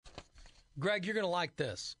Greg, you're going to like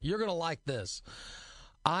this. You're going to like this.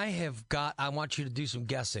 I want you to do some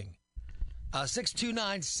guessing.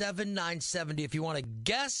 629-7970 if you want to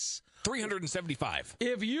guess. 375.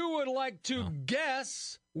 If you would like to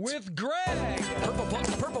guess with Greg.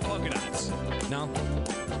 Purple polka dots. No.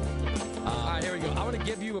 All right, here we go. I'm going to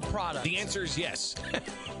give you a product. The answer is yes.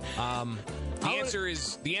 The answer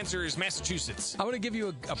is Massachusetts. I'm going to give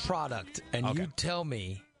you a product, and Okay. you tell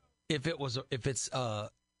me if it's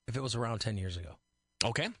around 10 years ago.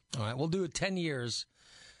 Okay. All right, we'll do it 10 years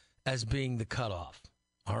as being the cutoff.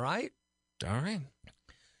 All right? All right.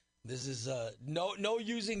 This is no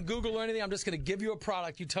using Google or anything. I'm just going to give you a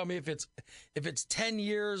product. You tell me if it's 10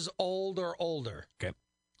 years old or older. Okay.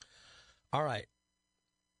 All right.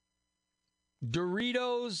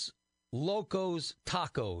 Doritos Locos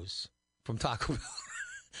Tacos from Taco Bell.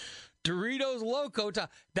 Doritos Loco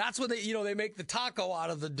Taco. That's what they make the taco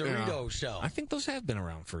out of the Dorito shell. I think those have been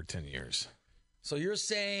around for 10 years. So you're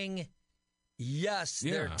saying yes,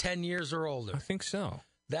 they're 10 years or older. I think so.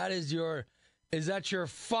 Is that your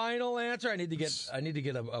final answer? I need to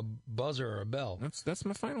get a buzzer or a bell. That's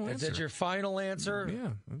my final answer. Is that your final answer?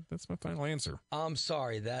 Yeah, that's my final answer. I'm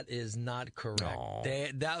sorry, that is not correct. No.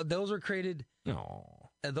 Those were created. No.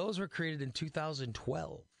 Those were created in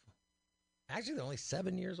 2012. Actually, they're only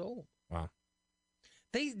 7 years old. Wow.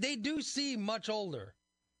 They do seem much older.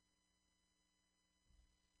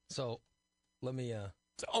 So, let me.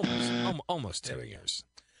 It's almost 10 years.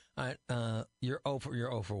 All right, you're 0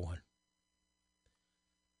 for 1.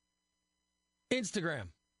 Instagram.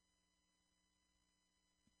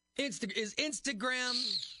 Is Instagram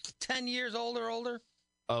 10 years old or older?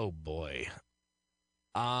 Oh boy.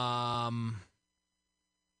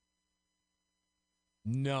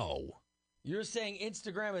 No. You're saying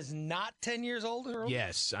Instagram is not 10 years old or older?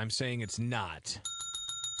 Yes, I'm saying it's not.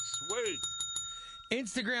 Sweet.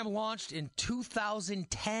 Instagram launched in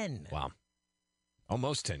 2010. Wow.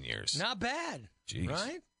 Almost 10 years. Not bad. Jeez.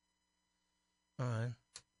 Right? All right.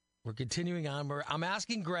 We're continuing on. I'm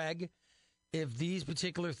asking Greg if these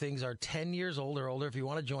particular things are 10 years old or older. If you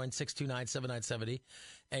want to join 629-7970,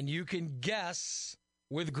 and you can guess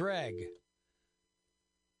with Greg.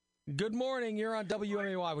 Good morning. You're on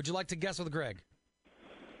WMAY. Would you like to guess with Greg?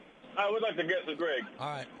 I would like to guess with Greg. All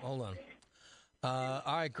right. Hold on.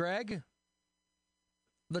 All right, Greg.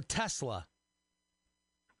 The Tesla.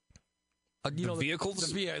 The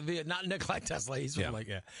vehicles? Not Nikola Tesla. He's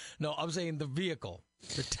No, I'm saying the vehicle.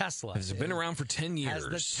 The Tesla. Has it been around for 10 years? Has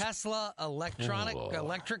the Tesla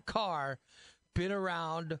electric car been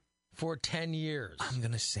around for 10 years? I'm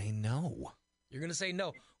going to say no. You're going to say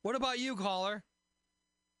no. What about you, caller?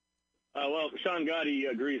 Well, Sean Gotti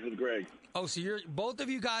agrees with Greg. Oh, so both of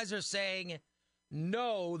you guys are saying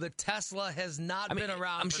no, the Tesla has not been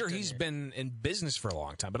around. I'm for sure 10 he's years. been in business for a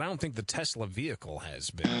long time, but I don't think the Tesla vehicle has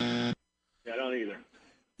been. Yeah, I don't either.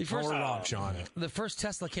 We're wrong, Sean. The first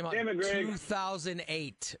Tesla came out Damn it, in Greg.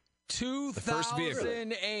 2008. The first vehicle.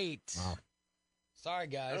 2008. Wow. Sorry,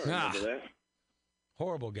 guys. I don't remember that.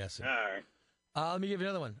 Horrible guessing. All right. Let me give you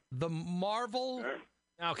another one. The Marvel. All right.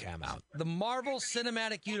 Okay, I'm out. The Marvel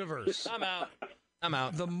Cinematic Universe. I'm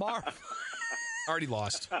out. The Already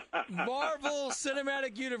lost. Marvel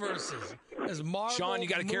Cinematic Universes. As Marvel Sean, you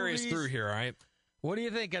got to carry us movies. through here, all right? What do you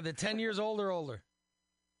think? Are they 10 years old or older?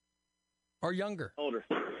 Or younger? Older.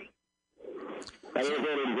 I was older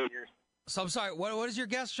than 10 years. So I'm sorry. What is your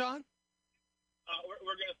guess, Sean? We're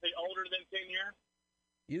going to say older than 10 years.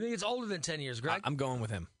 You think it's older than 10 years, Greg? I'm going with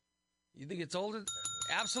him. You think it's older?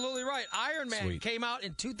 Absolutely right. Iron Man Sweet. came out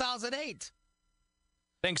in 2008.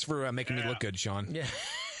 Thanks for making me look good, Sean. Yeah.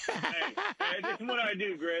 Hey, this is what I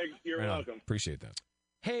do, Greg. You're Right on. welcome. Appreciate that.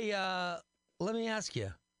 Hey, let me ask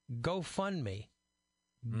you. GoFundMe.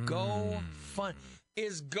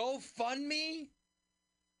 Is GoFundMe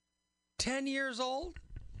 10 years old?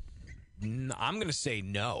 I'm going to say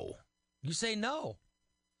no. You say no.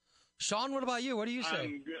 Sean, what about you? What do you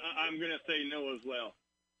say? I'm going to say no as well.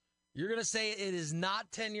 You're going to say it is not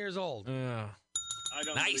 10 years old. I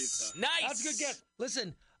don't believe so. Nice. That's a good guess.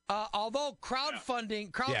 Listen, although crowdfunding,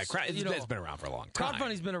 it's been around for a long time.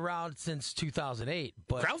 Crowdfunding's been around since 2008,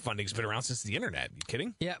 but Crowdfunding's been around since the internet. You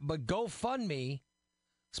kidding? yeah, but GoFundMe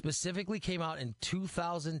specifically came out in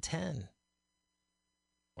 2010.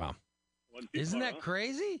 Wow. Wasn't too Isn't far, that huh?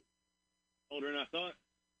 crazy? Older than I thought.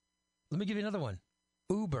 Let me give you another one.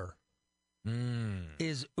 Uber.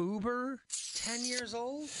 Is Uber 10 years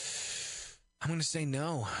old? I'm going to say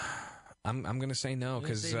no. I'm going to say no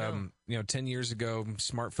because, 10 years ago,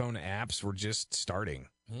 smartphone apps were just starting.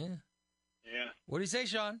 Yeah. Yeah. What do you say,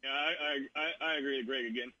 Sean? Yeah, I agree with Greg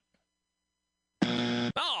again.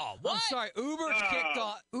 Oh, what? I'm sorry.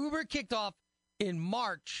 Uber kicked off in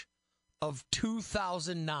March of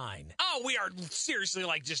 2009. Oh, we are seriously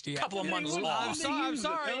like just a couple of months Well, off. I'm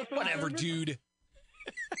sorry. Whatever, dude.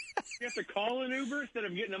 You have to call an Uber instead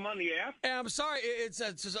of getting them on the app? And I'm sorry.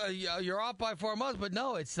 You're off by 4 months, but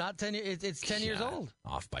no, it's not 10 years. It's 10 years old.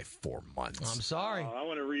 Off by 4 months. I'm sorry. I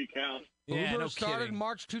want to recount. Yeah, Uber no started kidding. in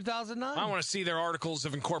March 2009. I want to see their articles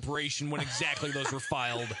of incorporation when exactly those were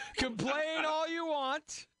filed. Complain all you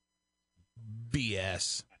want.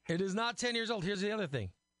 BS. It is not 10 years old. Here's the other thing.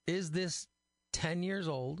 Is this 10 years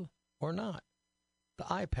old or not? The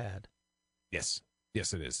iPad. Yes.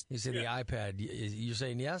 Yes, it is. You say the iPad. You're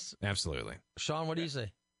saying yes? Absolutely. Sean, what do you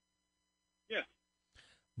say? Yeah.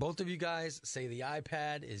 Both of you guys say the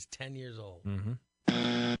iPad is 10 years old.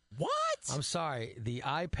 Mm-hmm. What? I'm sorry. The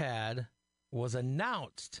iPad was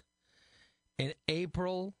announced in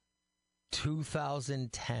April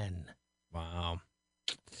 2010. Wow.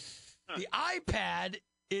 The iPad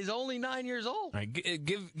is only 9 years old. All right,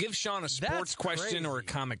 give Sean a sports That's question or a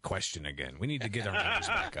crazy. comic question again. We need to get our numbers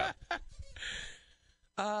back up.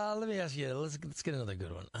 Let me ask you. Let's get another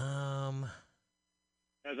good one.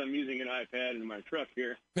 As I'm using an iPad in my truck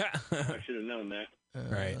here, I should have known that.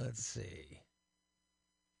 Right. Let's see.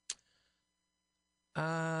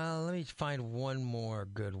 Let me find one more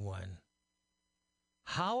good one.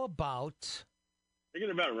 How about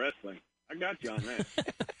Thinking about wrestling. I got you on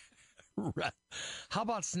that. how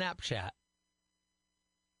about Snapchat?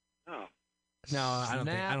 Oh, No, I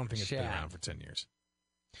don't think it's been Snapchat. around for 10 years.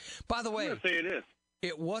 By the I'm way, going to say it is.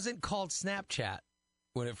 it wasn't called Snapchat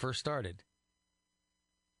when it first started.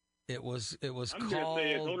 It was I'm going to called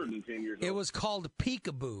say it's older than 10 years old. it was called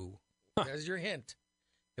Peekaboo. There's your hint.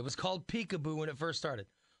 It was called Peekaboo when it first started.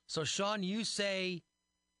 So Sean, you say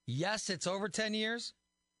yes, it's over 10 years?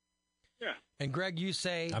 Yeah. And Greg, you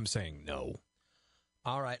say I'm saying no.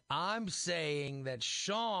 all right. I'm saying that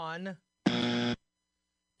Sean,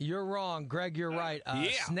 you're wrong. Greg, you're right.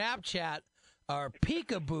 Yeah. Snapchat or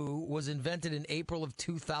Peekaboo was invented in April of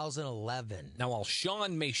 2011. Now, while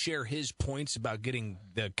Sean may share his points about getting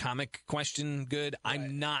the comic question good,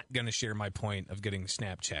 I'm not going to share my point of getting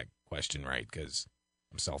Snapchat question right because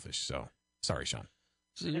I'm selfish. So, sorry, Sean.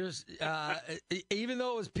 So you're even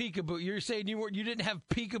though it was Peekaboo, you're saying you didn't have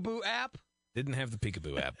Peekaboo app? Didn't have the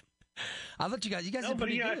Peekaboo app. I thought you guys No, did but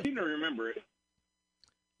pretty I good. seem to remember it.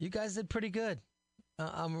 You guys did pretty good.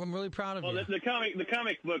 I'm really proud of Well, you. the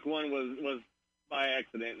comic book one was by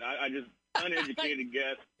accident. I just uneducated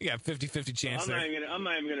guess. You got 50-50 chance I'm there. not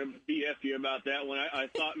even gonna BS you about that one. I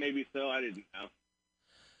thought maybe so. I didn't know.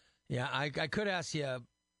 Yeah, I could ask you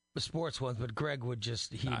sports ones, but Greg would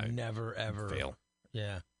never ever Fail.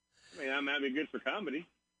 Yeah. I mean, I might be good for comedy.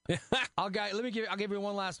 I'll give you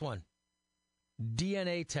one last one.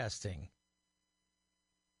 DNA testing.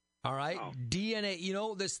 All right, Oh. DNA. You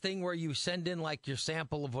know this thing where you send in like your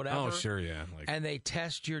sample of whatever. Oh, sure, yeah. Like, And they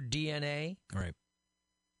test your DNA. right.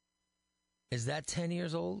 Is that 10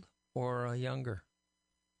 years old or younger?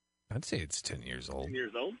 I'd say it's 10 years old. 10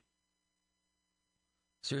 years old.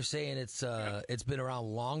 So you're saying it's been around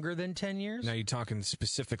longer than 10 years? Now, you talking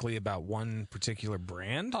specifically about one particular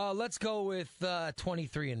brand? Let's go with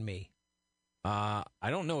 23andMe. I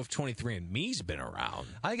don't know if 23andMe's been around.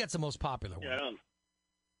 I think that's the most popular one.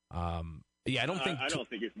 Yeah, I don't think I don't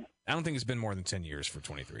think it's. I don't think it's been more than 10 years for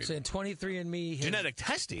 23. So in 23andMe, Genetic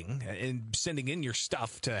testing and sending in your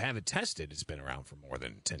stuff to have it tested has been around for more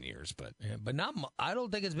than 10 years, but but not. I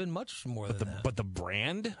don't think it's been much more than that. but the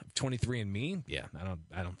brand 23andMe, yeah,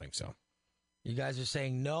 I don't think so. You guys are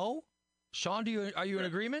saying no. Sean, are you in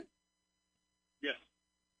agreement? Yes.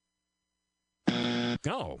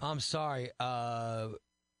 No. I'm sorry. It Not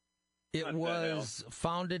that was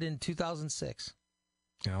founded in 2006.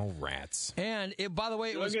 Oh, rats. And by the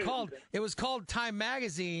way, it was called Time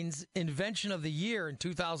Magazine's Invention of the Year in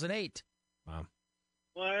 2008. Wow.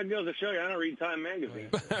 Well, that goes to show you I don't read Time magazine.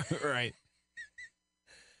 Right.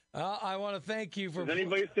 I want to thank you for. Does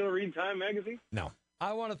anybody still read Time magazine? No.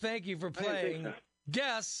 I want to thank you for I didn't think playing so.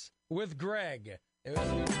 Guess with Greg. It was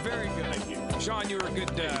very good. Thank you. Sean, you were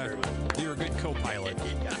a good co-pilot.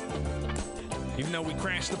 Even though we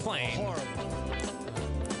crashed the plane.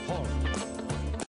 Horrible.